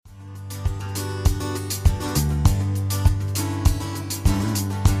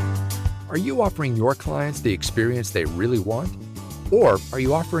Are you offering your clients the experience they really want? Or are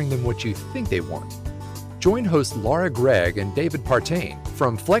you offering them what you think they want? Join hosts Laura Gregg and David Partain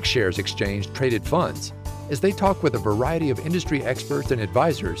from FlexShares Exchange Traded Funds as they talk with a variety of industry experts and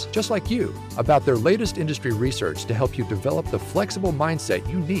advisors just like you about their latest industry research to help you develop the flexible mindset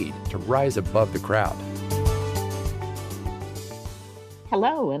you need to rise above the crowd.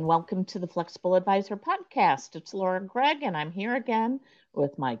 Hello, and welcome to the Flexible Advisor Podcast. It's Laura Gregg, and I'm here again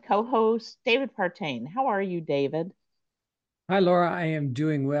with my co-host, David Partain. How are you, David? Hi, Laura. I am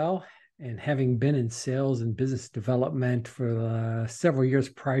doing well. And having been in sales and business development for several years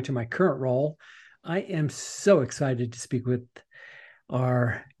prior to my current role, I am so excited to speak with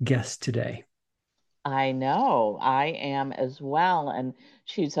our guest today. I know, I am as well. And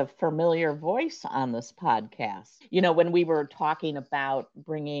she's a familiar voice on this podcast. You know, when we were talking about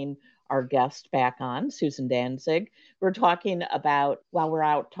bringing our guest back on, Susan Danzig, we're talking about, while we're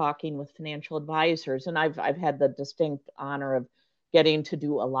out talking with financial advisors, and I've had the distinct honor of getting to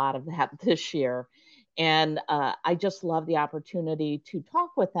do a lot of that this year. And I just love the opportunity to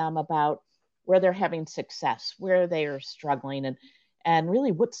talk with them about where they're having success, where they are struggling, and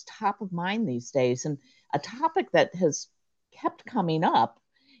really what's top of mind these days. And a topic that has kept coming up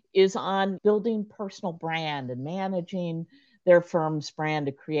is on building personal brand and managing their firm's brand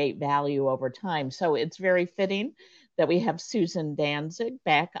to create value over time. So it's very fitting that we have Susan Danzig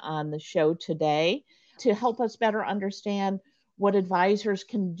back on the show today to help us better understand what advisors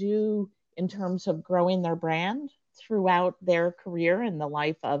can do in terms of growing their brand throughout their career and the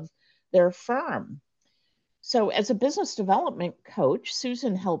life of their firm. So, as a business development coach,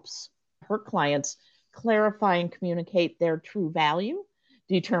 Susan helps her clients clarify and communicate their true value,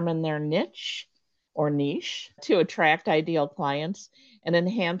 determine their niche to attract ideal clients, and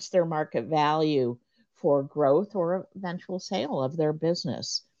enhance their market value for growth or eventual sale of their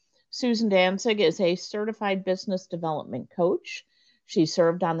business. Susan Danzig is a certified business development coach. She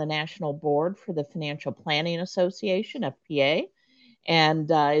served on the national board for the Financial Planning Association, FPA, and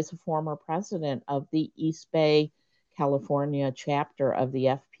is a former president of the East Bay, California chapter of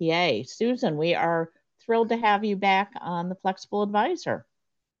the FPA. Susan, we are thrilled to have you back on the Flexible Advisor.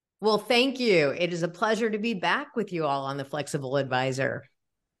 Well, thank you. It is a pleasure to be back with you all on the Flexible Advisor.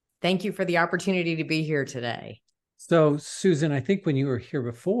 Thank you for the opportunity to be here today. So, Susan, I think when you were here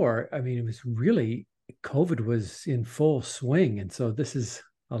before, it was really, COVID was in full swing. And so this is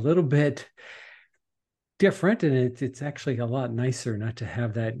a little bit different, and it's actually a lot nicer not to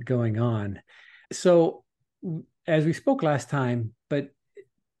have that going on. So as we spoke last time, but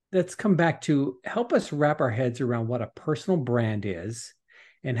let's come back to help us wrap our heads around what a personal brand is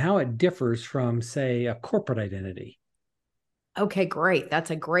and how it differs from, say, a corporate identity. Okay, great. That's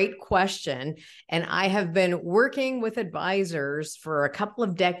a great question. And I have been working with advisors for a couple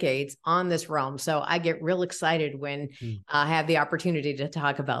of decades on this realm. So I get real excited when I have the opportunity to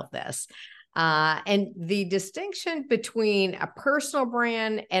talk about this. And the distinction between a personal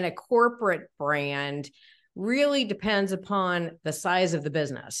brand and a corporate brand really depends upon the size of the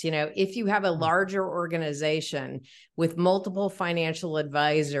business. You know, if you have a larger organization with multiple financial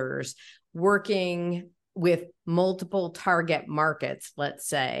advisors working with multiple target markets, let's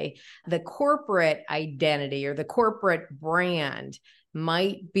say, the corporate identity or the corporate brand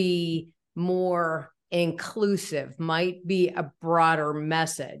might be more inclusive, might be a broader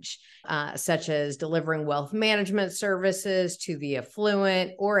message, such as delivering wealth management services to the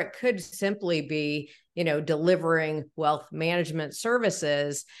affluent, or it could simply be, delivering wealth management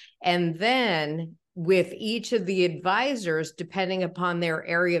services. And then with each of the advisors, depending upon their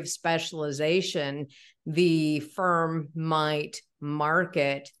area of specialization, the firm might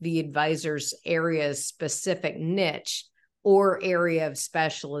market the advisor's area's specific niche or area of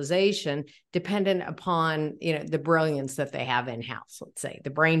specialization, dependent upon, the brilliance that they have in-house, let's say, the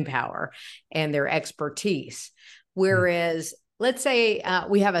brain power and their expertise. Whereas, let's say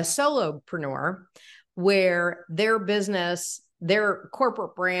we have a solopreneur where their business, their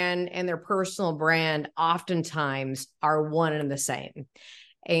corporate brand and their personal brand oftentimes are one and the same.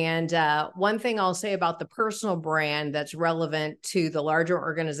 And one thing I'll say about the personal brand that's relevant to the larger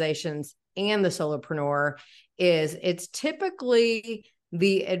organizations and the solopreneur is it's typically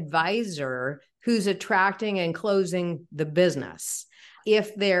the advisor who's attracting and closing the business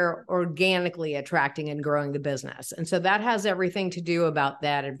if they're organically attracting and growing the business. And so that has everything to do about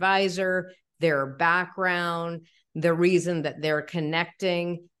that advisor, their background, the reason that they're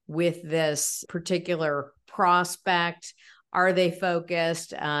connecting with this particular prospect. Are they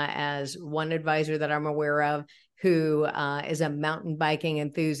focused, as one advisor that I'm aware of, who is a mountain biking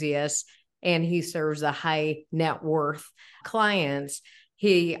enthusiast, and he serves a high net worth clients.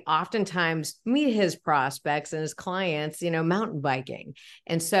 he oftentimes meet his prospects and his clients, mountain biking.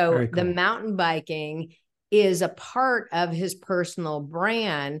 And so Very the cool. mountain biking is a part of his personal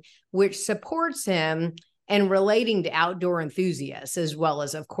brand, which supports him and relating to outdoor enthusiasts, as well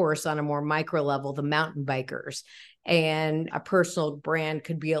as, of course, on a more micro level, the mountain bikers. And a personal brand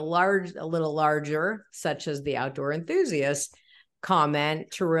could be a little larger, such as the outdoor enthusiast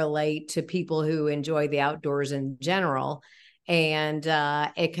comment, to relate to people who enjoy the outdoors in general. And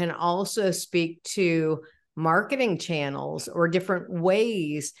it can also speak to marketing channels or different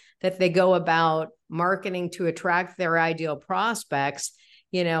ways that they go about marketing to attract their ideal prospects,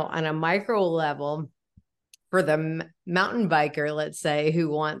 on a micro level. For the mountain biker, let's say, who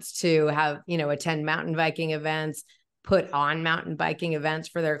wants to have, attend mountain biking events, put on mountain biking events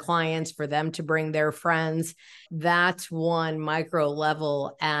for their clients, for them to bring their friends. That's one micro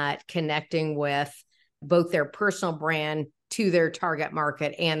level at connecting with both their personal brand to their target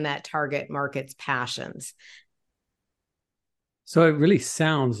market and that target market's passions. So it really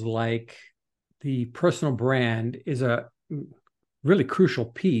sounds like the personal brand is a really crucial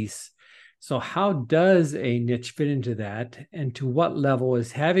piece. So how does a niche fit into that? And to what level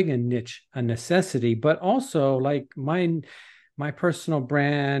is having a niche a necessity? But also, like my personal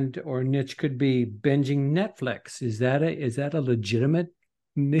brand or niche could be binging Netflix. Is that a legitimate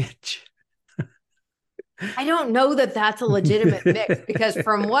niche? I don't know that that's a legitimate mix, because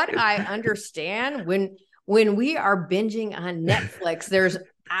from what I understand, when we are binging on Netflix, there's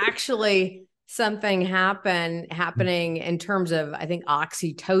actually something happening in terms of, I think,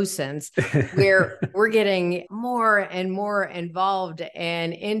 oxytocins, where we're getting more and more involved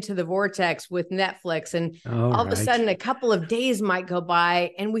and into the vortex with Netflix. And all of a sudden, a couple of days might go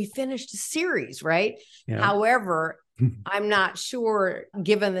by and we finished a series, right? Yeah. However, I'm not sure,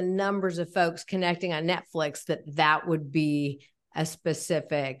 given the numbers of folks connecting on Netflix, that would be a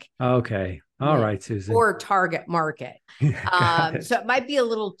specific. Okay. All right, Susan. Or target market. So it might be a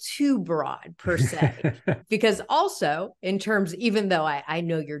little too broad per se, because also in terms, even though I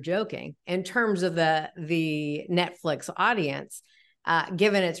know you're joking, in terms of the Netflix audience,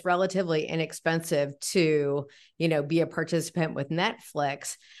 given it's relatively inexpensive to, be a participant with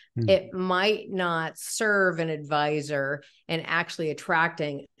Netflix, it might not serve an advisor in actually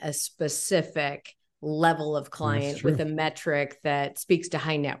attracting a specific level of client with a metric that speaks to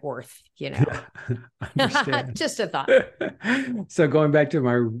high net worth, Understand. Just a thought. So going back to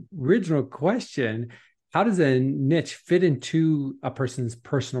my original question, how does a niche fit into a person's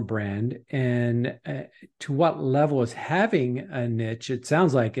personal brand, and to what level is having a niche? It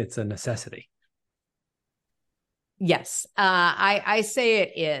sounds like it's a necessity. Yes, I say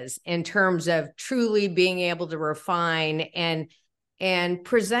it is, in terms of truly being able to refine and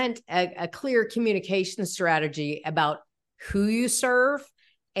present a clear communication strategy about who you serve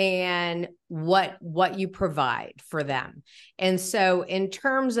and what you provide for them. And so in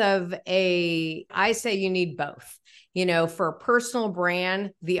terms of I say you need both, for a personal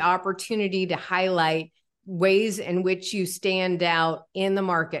brand, the opportunity to highlight ways in which you stand out in the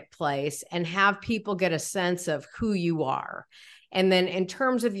marketplace and have people get a sense of who you are. And then in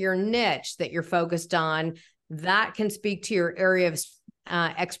terms of your niche that you're focused on, that can speak to your area of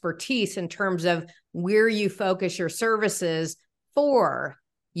expertise in terms of where you focus your services for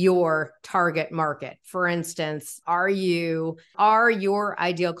your target market. For instance, are your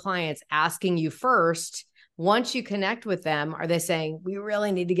ideal clients asking you first, once you connect with them, are they saying, we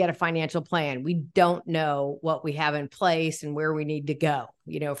really need to get a financial plan? We don't know what we have in place and where we need to go,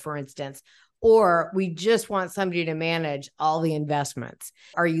 for instance. Or we just want somebody to manage all the investments.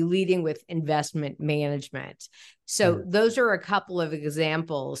 Are you leading with investment management? So those are a couple of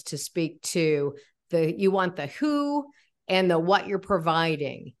examples to speak to you want the who and the what you're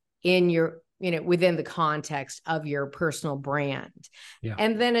providing in your, within the context of your personal brand. Yeah.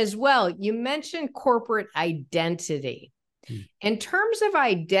 And then as well, you mentioned corporate identity. In terms of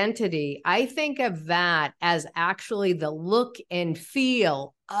identity, I think of that as actually the look and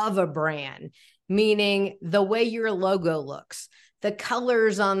feel of a brand, meaning the way your logo looks, the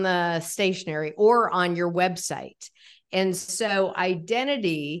colors on the stationery or on your website. And so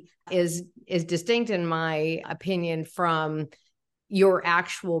identity is distinct, in my opinion, from your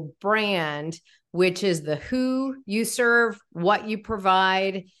actual brand, which is the who you serve, what you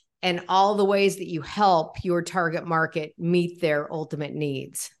provide, and all the ways that you help your target market meet their ultimate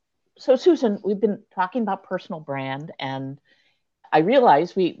needs. So Susan, we've been talking about personal brand, and I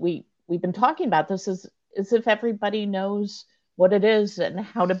realize we've been talking about this as if everybody knows what it is and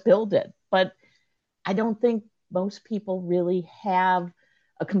how to build it. But I don't think most people really have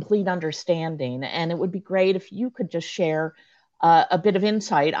a complete understanding. And it would be great if you could just share a bit of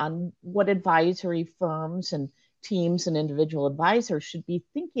insight on what advisory firms and teams and individual advisors should be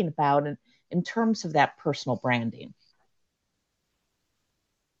thinking about in terms of that personal branding.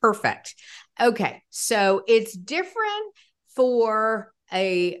 Perfect. Okay. So it's different for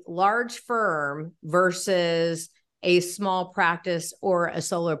a large firm versus a small practice or a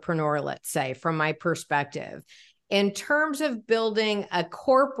solopreneur, let's say, from my perspective. In terms of building a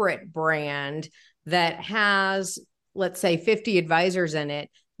corporate brand that has, let's say, 50 advisors in it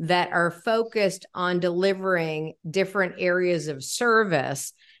that are focused on delivering different areas of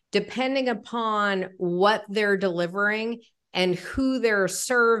service, depending upon what they're delivering and who they're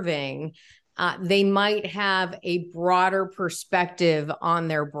serving, they might have a broader perspective on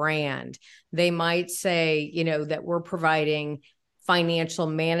their brand. They might say, that we're providing financial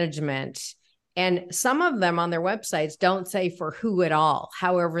management. And some of them on their websites don't say for who at all.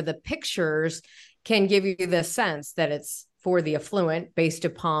 However, the pictures can give you the sense that it's for the affluent based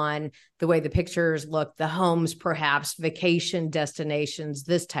upon the way the pictures look, the homes, perhaps vacation destinations,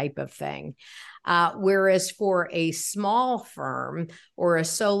 this type of thing. Whereas for a small firm or a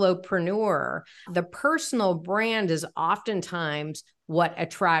solopreneur, the personal brand is oftentimes what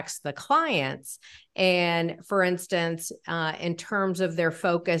attracts the clients. And for instance, in terms of their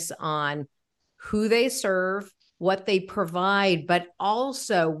focus on who they serve, what they provide, but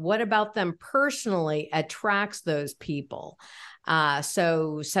also what about them personally attracts those people.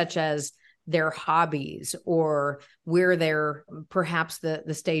 So such as their hobbies or where they're perhaps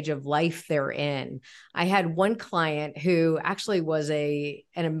the stage of life they're in. I had one client who actually was an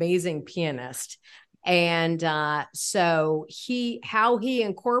amazing pianist. And so how he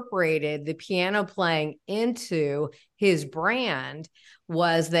incorporated the piano playing into his brand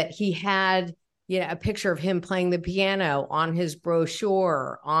was that he had a picture of him playing the piano on his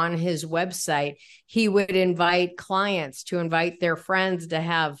brochure, on his website. He would invite clients to invite their friends to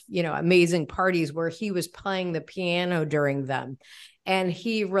have, amazing parties where he was playing the piano during them. And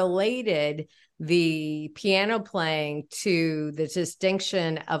he related the piano playing to the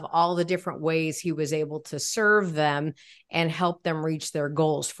distinction of all the different ways he was able to serve them and help them reach their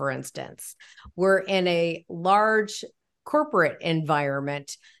goals, for instance. We're in a large corporate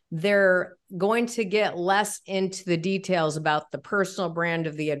environment. They're going to get less into the details about the personal brand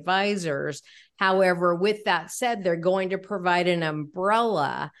of the advisors. However, with that said, they're going to provide an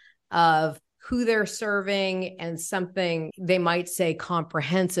umbrella of who they're serving and something they might say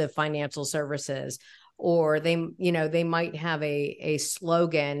comprehensive financial services, or they might have a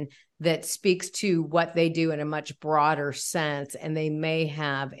slogan that speaks to what they do in a much broader sense. And they may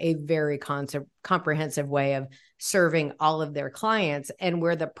have a very comprehensive way of serving all of their clients. And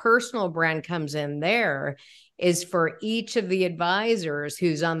where the personal brand comes in there is for each of the advisors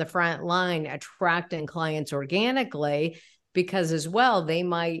who's on the front line attracting clients organically, because as well,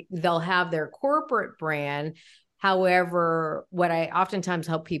 they'll have their corporate brand. However, what I oftentimes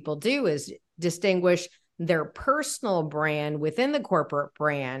help people do is distinguish their personal brand within the corporate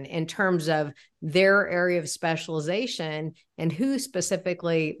brand in terms of their area of specialization and who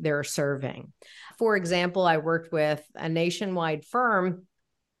specifically they're serving. For example, I worked with a nationwide firm.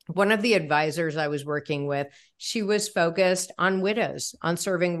 One of the advisors I was working with, she was focused on widows, on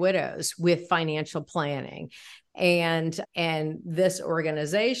serving widows with financial planning. And this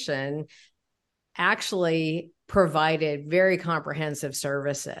organization actually provided very comprehensive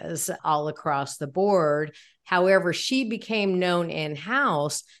services all across the board. However, she became known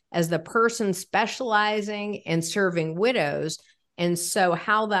in-house as the person specializing in serving widows. And so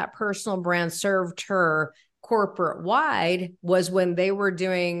how that personal brand served her corporate wide was when they were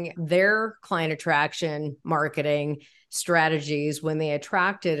doing their client attraction marketing strategies, when they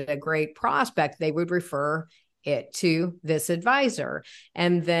attracted a great prospect, they would refer it to this advisor.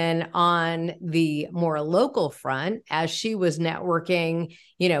 And then on the more local front, as she was networking,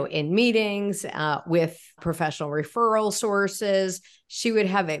 in meetings with professional referral sources, she would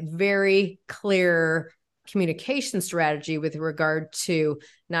have a very clear communication strategy with regard to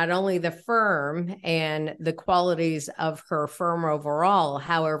not only the firm and the qualities of her firm overall,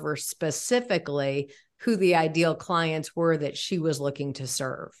 however, specifically who the ideal clients were that she was looking to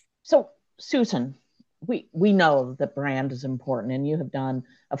serve. So, Susan, we know that brand is important, and you have done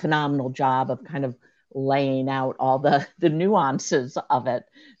a phenomenal job of kind of laying out all the nuances of it,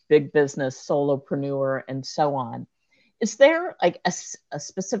 big business, solopreneur, and so on. Is there like a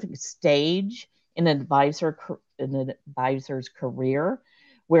specific stage in an advisor's career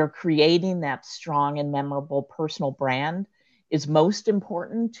where creating that strong and memorable personal brand is most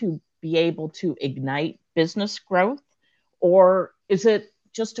important to be able to ignite business growth? Or is it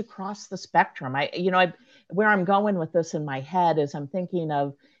just across the spectrum? I've where I'm going with this in my head is I'm thinking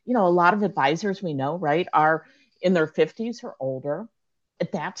of, a lot of advisors we know, right, are in their 50s or older.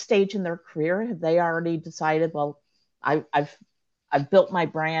 At that stage in their career, have they already decided, well, I've built my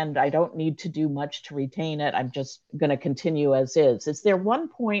brand. I don't need to do much to retain it. I'm just going to continue as is. Is there one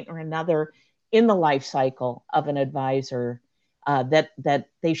point or another in the life cycle of an advisor that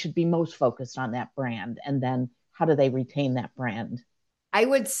they should be most focused on that brand? And then how do they retain that brand? I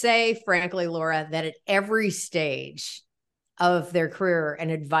would say, frankly, Laura, that at every stage of their career, an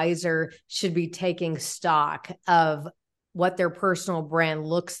advisor should be taking stock of what their personal brand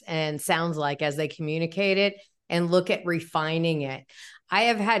looks and sounds like as they communicate it, and look at refining it. I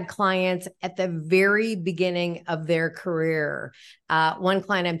have had clients at the very beginning of their career. One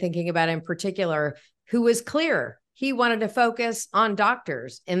client I'm thinking about in particular, who was clear. He wanted to focus on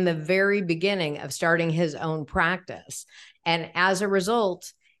doctors in the very beginning of starting his own practice. And as a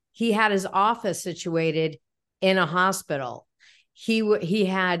result, he had his office situated in a hospital. He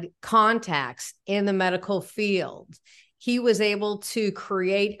had contacts in the medical field. He was able to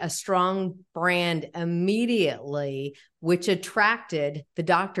create a strong brand immediately, which attracted the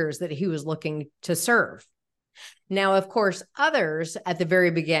doctors that he was looking to serve. Now, of course, others at the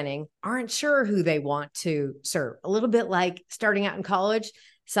very beginning aren't sure who they want to serve. A little bit like starting out in college.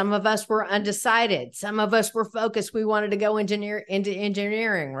 Some of us were undecided. Some of us were focused. We wanted to go into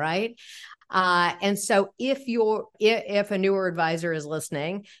engineering, right? And so if a newer advisor is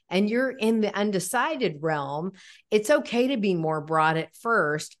listening and you're in the undecided realm, it's okay to be more broad at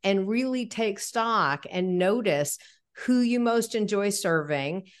first and really take stock and notice who you most enjoy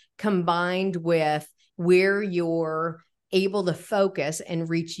serving, combined with where you're able to focus and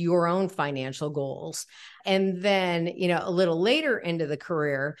reach your own financial goals. And then, a little later into the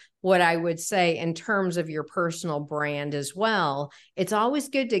career, what I would say in terms of your personal brand as well, it's always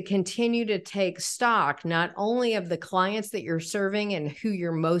good to continue to take stock, not only of the clients that you're serving and who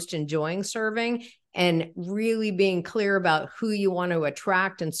you're most enjoying serving, and really being clear about who you want to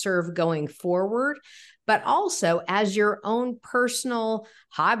attract and serve going forward, but also as your own personal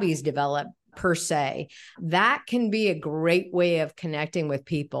hobbies develop, per se, that can be a great way of connecting with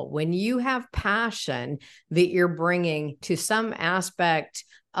people. When you have passion that you're bringing to some aspect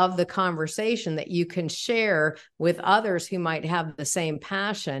of the conversation that you can share with others who might have the same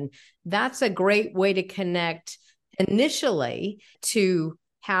passion, that's a great way to connect initially, to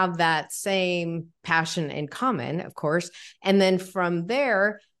have that same passion in common, of course. And then from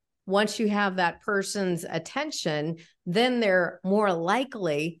there, once you have that person's attention, then they're more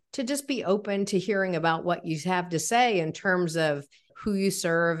likely to just be open to hearing about what you have to say in terms of who you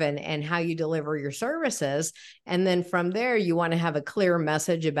serve and how you deliver your services. And then from there, you want to have a clear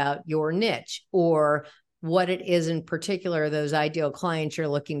message about your niche or what it is in particular those ideal clients you're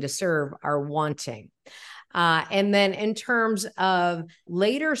looking to serve are wanting. And then in terms of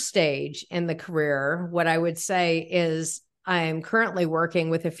later stage in the career, what I would say is I'm currently working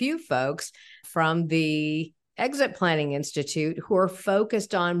with a few folks from the Exit Planning Institute who are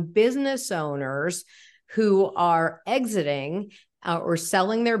focused on business owners who are exiting or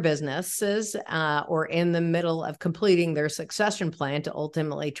selling their businesses or in the middle of completing their succession plan to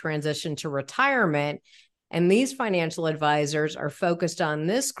ultimately transition to retirement. And these financial advisors are focused on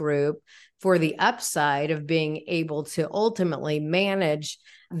this group for the upside of being able to ultimately manage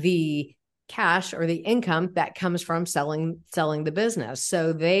the cash or the income that comes from selling the business.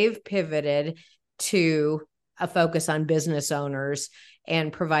 So they've pivoted to a focus on business owners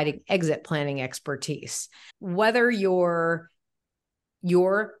and providing exit planning expertise. Whether you're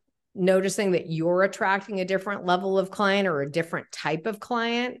noticing that you're attracting a different level of client or a different type of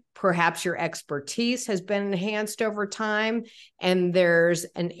client, perhaps your expertise has been enhanced over time, and there's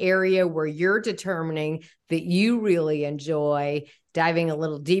an area where you're determining that you really enjoy diving a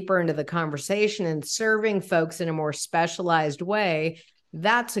little deeper into the conversation and serving folks in a more specialized way,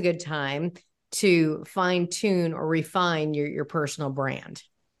 that's a good time to fine tune or refine your personal brand.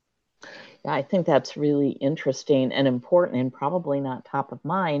 Yeah, I think that's really interesting and important, and probably not top of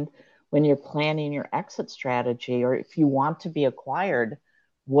mind when you're planning your exit strategy, or if you want to be acquired,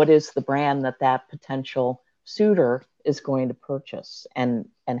 what is the brand that potential suitor is going to purchase, and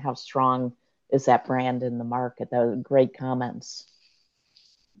how strong is that brand in the market? Those are great comments.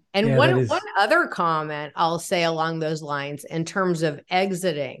 And yeah, one other comment I'll say along those lines in terms of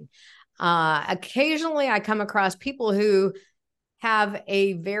exiting, occasionally I come across people who have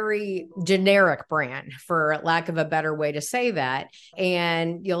a very generic brand, for lack of a better way to say that.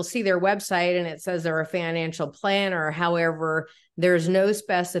 And you'll see their website and it says they're a financial planner. However, there's no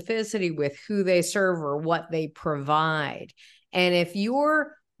specificity with who they serve or what they provide. And if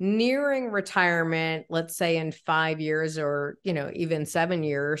you're nearing retirement, let's say in 5 years or, even 7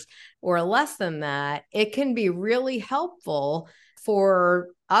 years or less than that, it can be really helpful for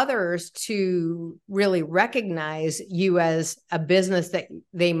others to really recognize you as a business that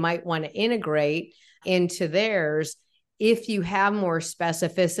they might want to integrate into theirs if you have more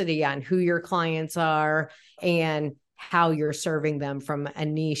specificity on who your clients are and how you're serving them from a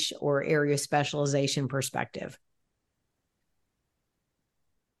niche or area specialization perspective.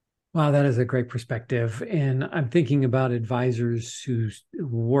 Wow, that is a great perspective. And I'm thinking about advisors who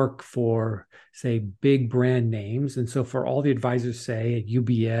work for, say, big brand names. And so for all the advisors, say, at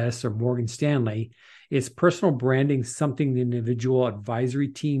UBS or Morgan Stanley, is personal branding something the individual advisory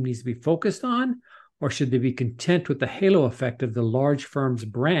team needs to be focused on? Or should they be content with the halo effect of the large firm's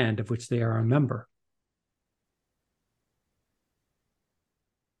brand of which they are a member?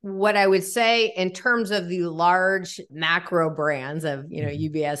 What I would say in terms of the large macro brands of,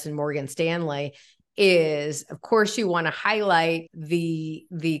 UBS and Morgan Stanley is, of course, you want to highlight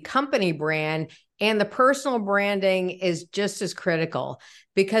the company brand, and the personal branding is just as critical,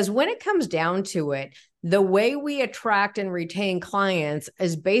 because when it comes down to it, the way we attract and retain clients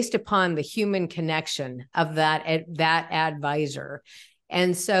is based upon the human connection of that advisor.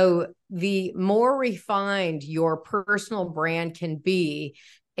 And so the more refined your personal brand can be,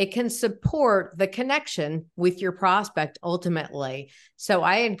 it can support the connection with your prospect ultimately. So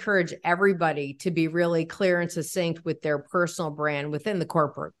I encourage everybody to be really clear and succinct with their personal brand within the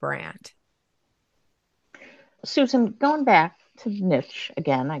corporate brand. Susan, going back to niche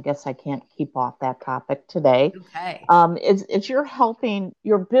again, I guess I can't keep off that topic today. Okay. Is you're helping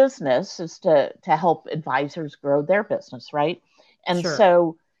your business is to help advisors grow their business, right? And Sure.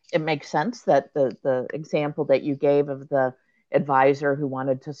 So it makes sense that the example that you gave of the advisor who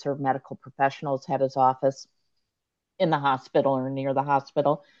wanted to serve medical professionals had his office in the hospital or near the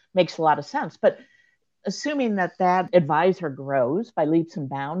hospital makes a lot of sense. But assuming that advisor grows by leaps and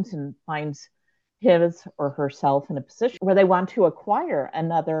bounds and finds his or herself in a position where they want to acquire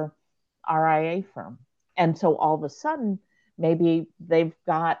another RIA firm. And so all of a sudden, maybe they've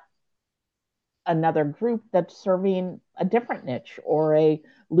got another group that's serving a different niche or a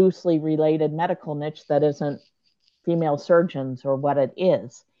loosely related medical niche that isn't female surgeons or what it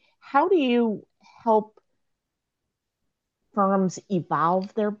is. How do you help firms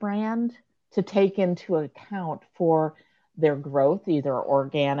evolve their brand to take into account for their growth, either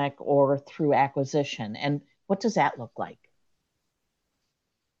organic or through acquisition? And what does that look like?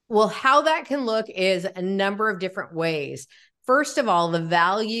 Well, how that can look is a number of different ways. First of all, the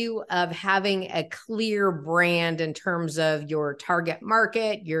value of having a clear brand in terms of your target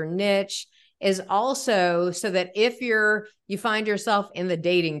market, your niche, is also so that if you find yourself in the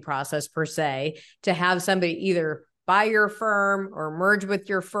dating process per se, to have somebody either buy your firm or merge with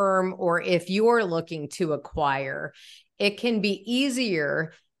your firm, or if you're looking to acquire, it can be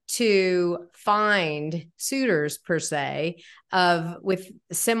easier to find suitors per se with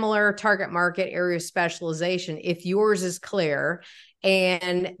similar target market area specialization if yours is clear.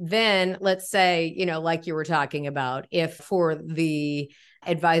 And then let's say, like you were talking about, if for the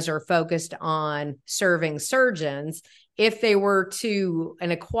advisor focused on serving surgeons, if they were to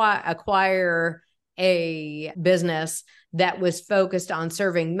acquire a business that was focused on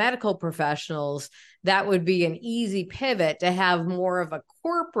serving medical professionals, that would be an easy pivot to have more of a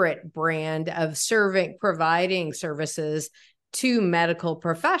corporate brand of providing services to medical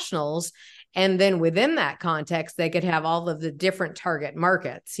professionals. And then within that context, they could have all of the different target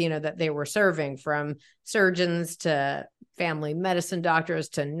markets, that they were serving, from surgeons to family medicine doctors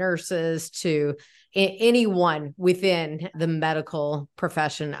to nurses to anyone within the medical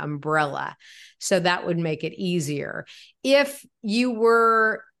profession umbrella. So that would make it easier. If you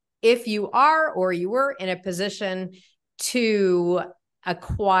are or you were in a position to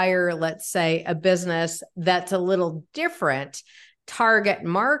acquire, let's say, a business that's a little different target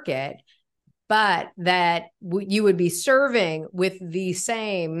market, but that you would be serving with the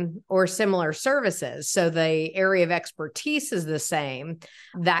same or similar services, so the area of expertise is the same,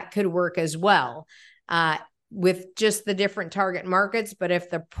 that could work as well. With just the different target markets. But if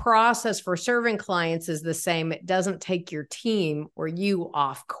the process for serving clients is the same, it doesn't take your team or you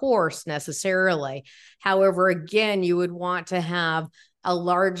off course necessarily. However, again, you would want to have a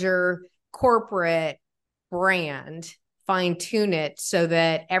larger corporate brand, fine tune it so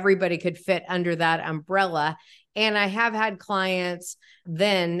that everybody could fit under that umbrella. And I have had clients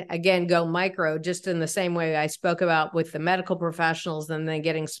then again go micro, just in the same way I spoke about with the medical professionals, and then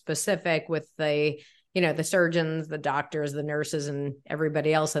getting specific with the surgeons, the doctors, the nurses, and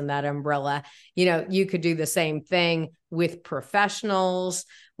everybody else in that umbrella. You could do the same thing with professionals,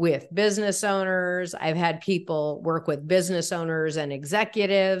 with business owners. I've had people work with business owners and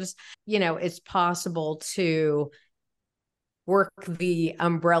executives. It's possible to work the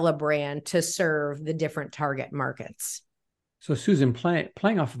umbrella brand to serve the different target markets. So Susan,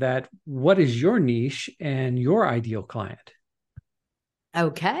 playing off of that, what is your niche and your ideal client?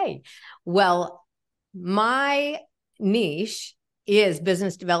 Okay. Well, my niche is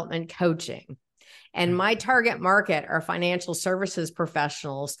business development coaching. And my target market are financial services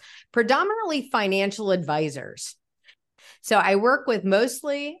professionals, predominantly financial advisors. So I work with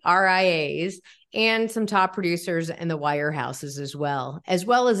mostly RIAs and some top producers in the wirehouses as well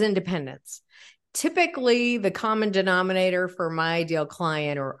as independents. Typically, the common denominator for my ideal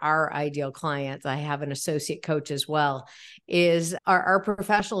client or our ideal clients, I have an associate coach as well, is our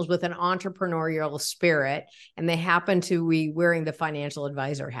professionals with an entrepreneurial spirit, and they happen to be wearing the financial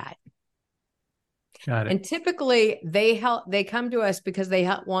advisor hat. Got it. And typically, they come to us because they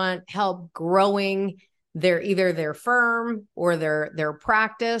want help growing either their firm or their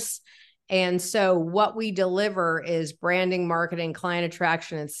practice. And so what we deliver is branding, marketing, client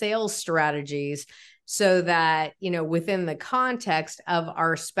attraction, and sales strategies so that, within the context of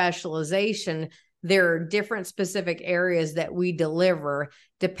our specialization, there are different specific areas that we deliver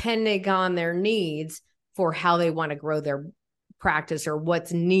depending on their needs for how they want to grow their practice or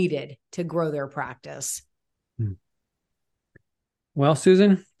what's needed to grow their practice. Well,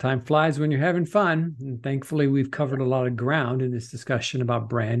 Susan, time flies when you're having fun. And thankfully, we've covered a lot of ground in this discussion about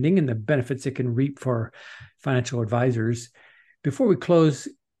branding and the benefits it can reap for financial advisors. Before we close,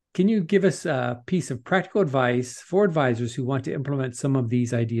 can you give us a piece of practical advice for advisors who want to implement some of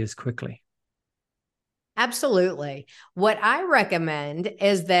these ideas quickly? Absolutely. What I recommend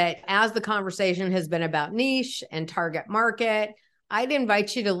is that as the conversation has been about niche and target market, I'd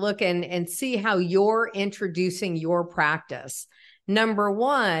invite you to look and see how you're introducing your practice. Number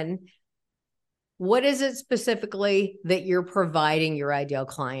one, what is it specifically that you're providing your ideal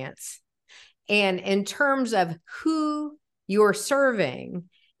clients? And in terms of who you're serving,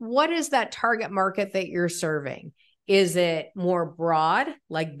 what is that target market that you're serving? Is it more broad,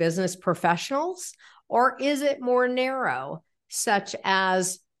 like business professionals, or is it more narrow, such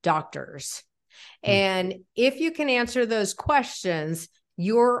as doctors? And if you can answer those questions,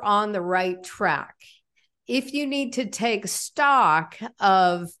 you're on the right track. If you need to take stock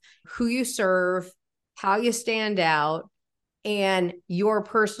of who you serve, how you stand out, and your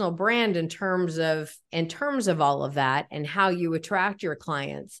personal brand in terms of all of that and how you attract your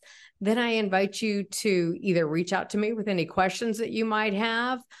clients, then I invite you to either reach out to me with any questions that you might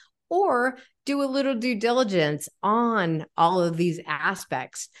have, or do a little due diligence on all of these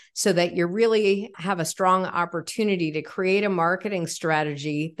aspects so that you really have a strong opportunity to create a marketing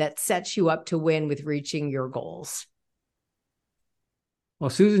strategy that sets you up to win with reaching your goals. Well,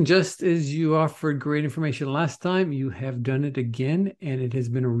 Susan, just as you offered great information last time, you have done it again, and it has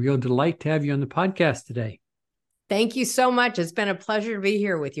been a real delight to have you on the podcast today. Thank you so much. It's been a pleasure to be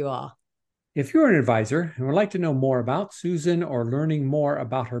here with you all. If you're an advisor and would like to know more about Susan or learning more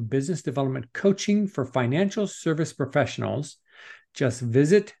about her business development coaching for financial service professionals, just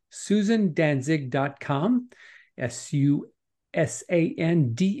visit susandanzig.com,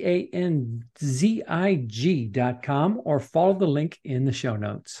 susandanzig.com, or follow the link in the show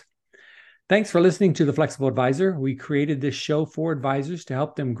notes. Thanks for listening to The Flexible Advisor. We created this show for advisors to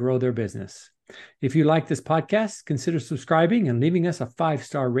help them grow their business. If you like this podcast, consider subscribing and leaving us a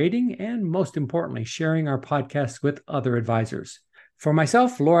 5-star rating, and most importantly, sharing our podcast with other advisors. For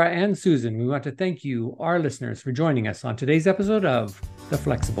myself, Laura, and Susan, we want to thank you, our listeners, for joining us on today's episode of The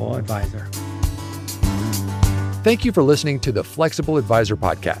Flexible Advisor. Thank you for listening to the Flexible Advisor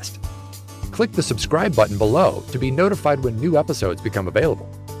podcast. Click the subscribe button below to be notified when new episodes become available.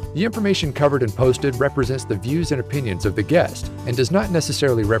 The information covered and posted represents the views and opinions of the guest and does not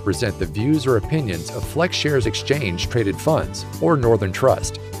necessarily represent the views or opinions of FlexShares Exchange Traded Funds or Northern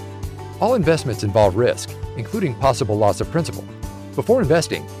Trust. All investments involve risk, including possible loss of principal. Before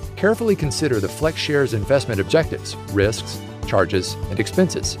investing, carefully consider the FlexShares investment objectives, risks, charges, and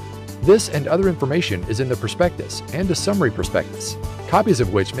expenses. This and other information is in the prospectus and a summary prospectus, copies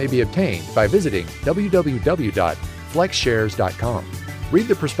of which may be obtained by visiting www.flexshares.com. Read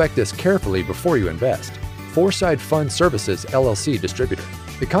the prospectus carefully before you invest. Foreside Fund Services, LLC distributor.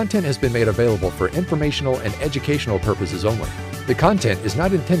 The content has been made available for informational and educational purposes only. The content is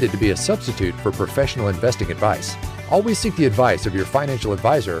not intended to be a substitute for professional investing advice. Always seek the advice of your financial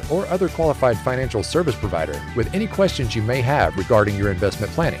advisor or other qualified financial service provider with any questions you may have regarding your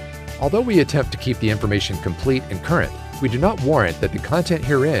investment planning. Although we attempt to keep the information complete and current, we do not warrant that the content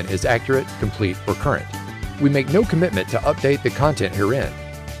herein is accurate, complete, or current. We make no commitment to update the content herein.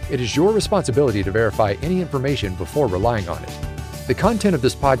 It is your responsibility to verify any information before relying on it. The content of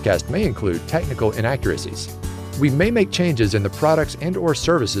this podcast may include technical inaccuracies. We may make changes in the products and/or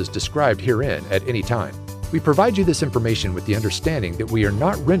services described herein at any time. We provide you this information with the understanding that we are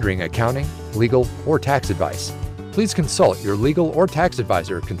not rendering accounting, legal, or tax advice. Please consult your legal or tax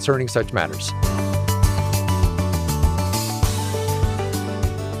advisor concerning such matters.